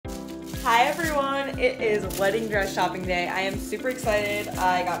Hi everyone, it is wedding dress shopping day. I am super excited.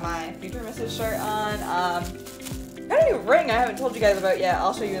 I got my future Mrs. shirt on. Got a new ring I haven't told you guys about yet.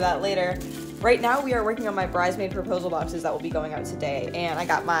 I'll show you that later. Right now we are working on my bridesmaid proposal boxes that will be going out today. And I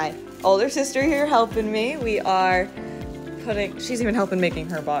got my older sister here helping me. We are putting, she's even helping making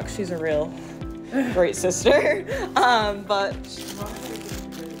her box. She's a real great sister. But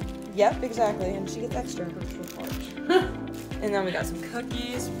yep, exactly. And she gets extra for and then we got some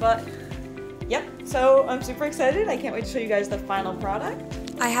cookies, but yep, so I'm super excited. I can't wait to show you guys the final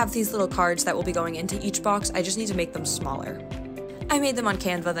product. I have these little cards that will be going into each box. I just need to make them smaller. I made them on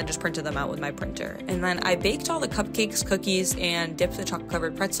Canva, then just printed them out with my printer. And then I baked all the cupcakes, cookies, and dipped the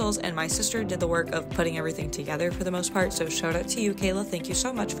chocolate-covered pretzels, and my sister did the work of putting everything together for the most part, so shout out to you, Kayla. Thank you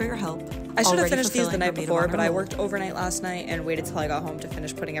so much for your help. I should have finished these the night before, but I worked overnight last night and waited till I got home to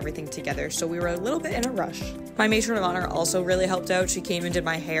finish putting everything together, so we were a little bit in a rush. My matron of honor also really helped out. She came and did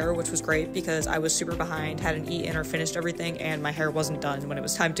my hair, which was great because I was super behind, hadn't eaten or finished everything, and my hair wasn't done when it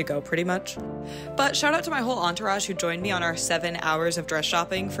was time to go, pretty much. But shout out to my whole entourage who joined me on our 7 hours of dress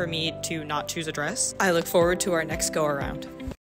shopping for me to not choose a dress. I look forward to our next go around.